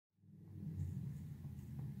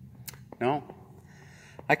No?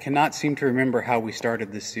 I cannot seem to remember how we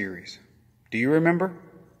started this series. Do you remember?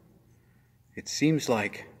 It seems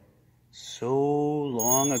like so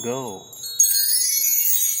long ago.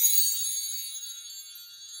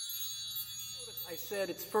 I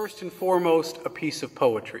said it's first and foremost a piece of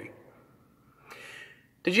poetry.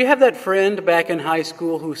 Did you have that friend back in high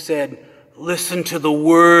school who said, "Listen to the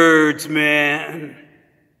words, man"?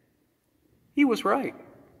 He was right.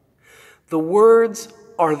 The words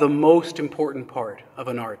are the most important part of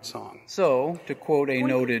an art song. So, to quote a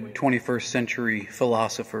noted 21st century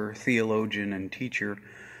philosopher, theologian, and teacher,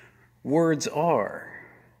 words are,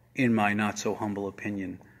 in my not-so-humble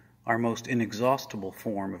opinion, our most inexhaustible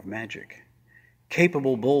form of magic,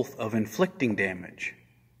 capable both of inflicting damage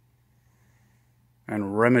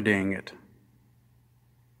and remedying it.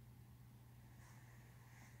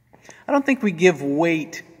 I don't think we give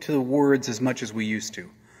weight to the words as much as we used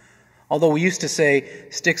to. Although we used to say,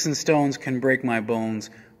 "Sticks and stones can break my bones,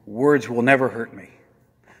 words will never hurt me."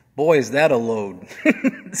 Boy, is that a load.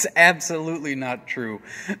 It's absolutely not true.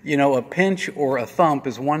 You know, a pinch or a thump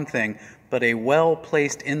is one thing, but a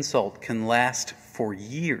well-placed insult can last for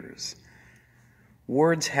years.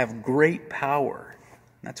 Words have great power.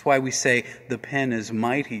 That's why we say the pen is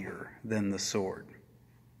mightier than the sword.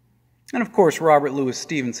 And of course, Robert Louis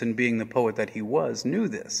Stevenson, being the poet that he was, knew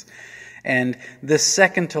this. And this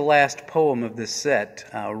second-to-last poem of this set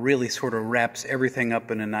really sort of wraps everything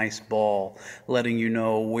up in a nice ball, letting you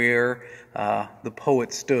know where the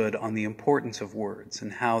poet stood on the importance of words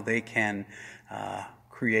and how they can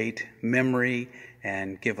create memory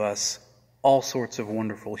and give us all sorts of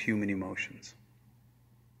wonderful human emotions.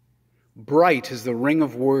 Bright is the ring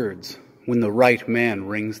of words when the right man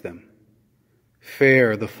rings them.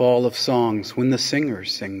 Fair the fall of songs when the singer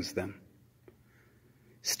sings them.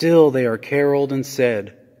 Still they are caroled and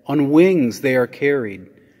said, on wings they are carried,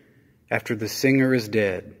 after the singer is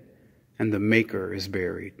dead and the maker is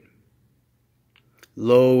buried.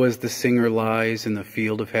 Low as the singer lies in the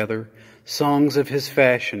field of heather, songs of his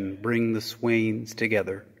fashion bring the swains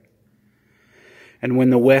together. And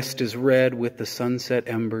when the west is red with the sunset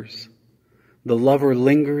embers, the lover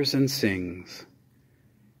lingers and sings,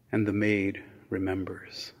 and the maid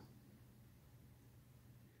remembers.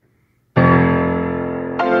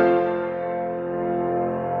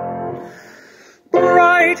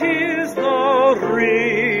 Bright is the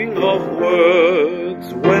ring of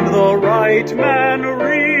words when the right man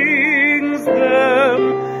rings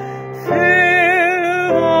them. Fair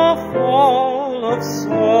the fall of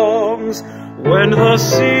songs when the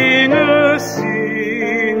singer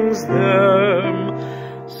sings them.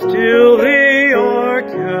 Still they are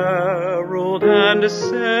caroled and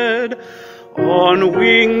said, on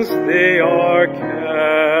wings they are carried.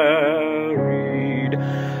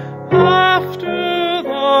 After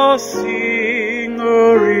the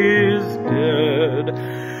singer is dead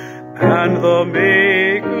and the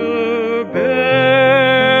maker buried.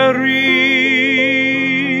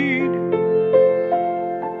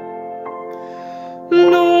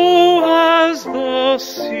 Low as the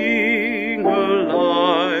singer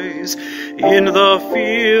lies in the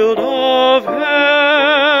field of heather,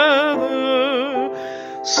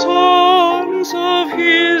 songs of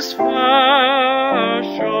his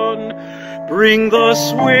fashion bring the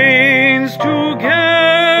swains together.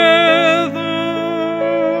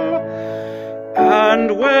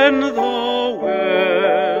 And when the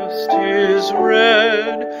west is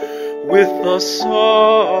red with the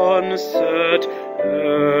sunset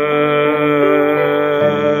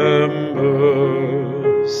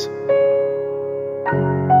embers,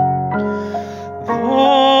 the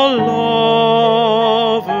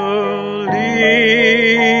lover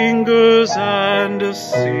lingers and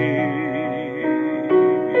sings,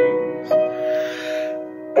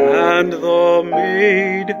 and the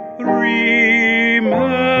maid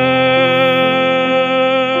remembers.